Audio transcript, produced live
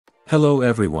Hello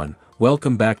everyone,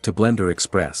 welcome back to Blender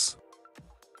Express.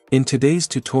 In today's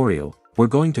tutorial, we're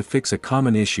going to fix a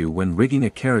common issue when rigging a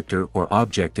character or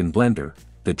object in Blender,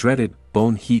 the dreaded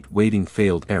bone heat weighting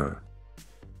failed error.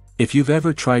 If you've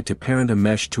ever tried to parent a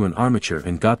mesh to an armature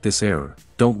and got this error,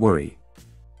 don't worry.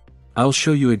 I'll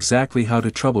show you exactly how to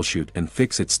troubleshoot and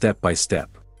fix it step by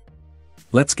step.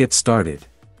 Let's get started.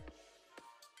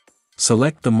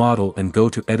 Select the model and go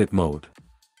to Edit Mode.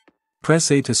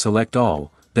 Press A to select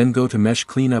all, then go to Mesh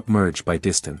Cleanup Merge by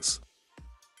Distance.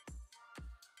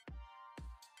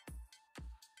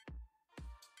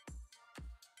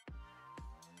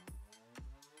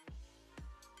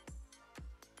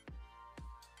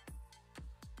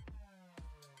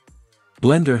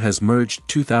 Blender has merged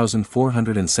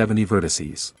 2,470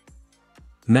 vertices.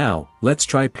 Now, let's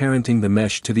try parenting the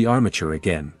mesh to the armature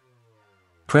again.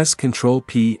 Press Ctrl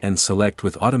P and select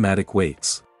with automatic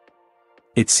weights.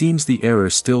 It seems the error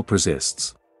still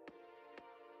persists.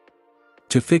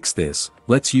 To fix this,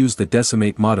 let's use the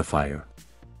Decimate Modifier.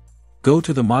 Go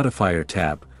to the Modifier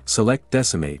tab, select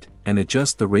Decimate, and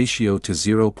adjust the ratio to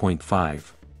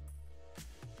 0.5.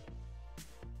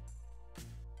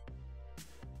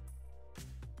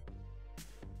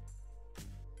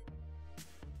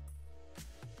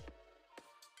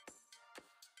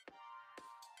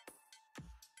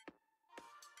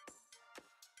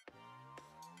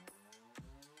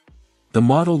 The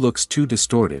model looks too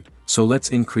distorted, so let's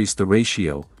increase the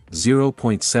ratio.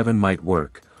 0.7 might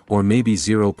work, or maybe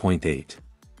 0.8.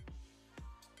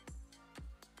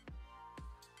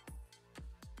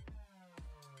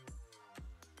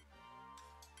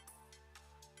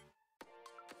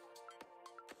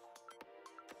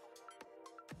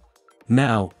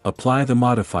 Now, apply the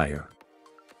modifier.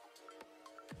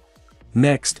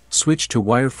 Next, switch to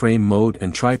wireframe mode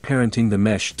and try parenting the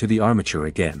mesh to the armature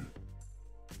again.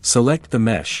 Select the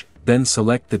mesh, then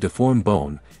select the deform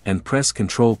bone, and press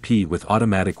Ctrl P with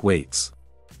automatic weights.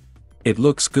 It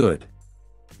looks good.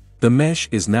 The mesh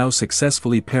is now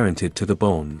successfully parented to the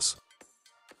bones.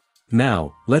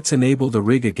 Now, let's enable the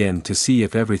rig again to see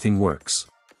if everything works.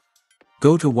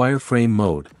 Go to wireframe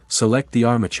mode, select the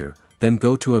armature, then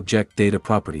go to Object Data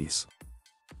Properties.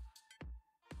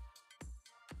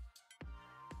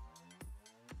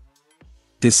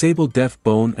 Disable Def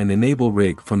Bone and enable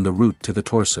Rig from the root to the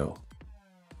torso.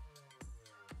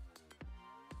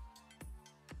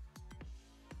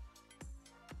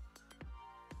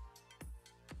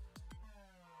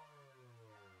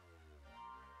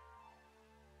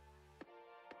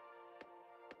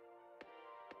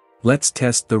 Let's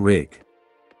test the rig.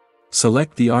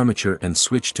 Select the armature and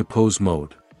switch to pose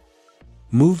mode.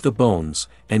 Move the bones,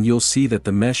 and you'll see that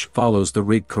the mesh follows the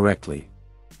rig correctly.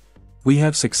 We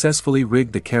have successfully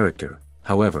rigged the character.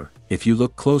 However, if you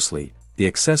look closely, the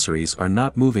accessories are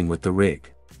not moving with the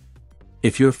rig.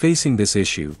 If you're facing this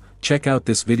issue, check out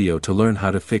this video to learn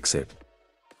how to fix it.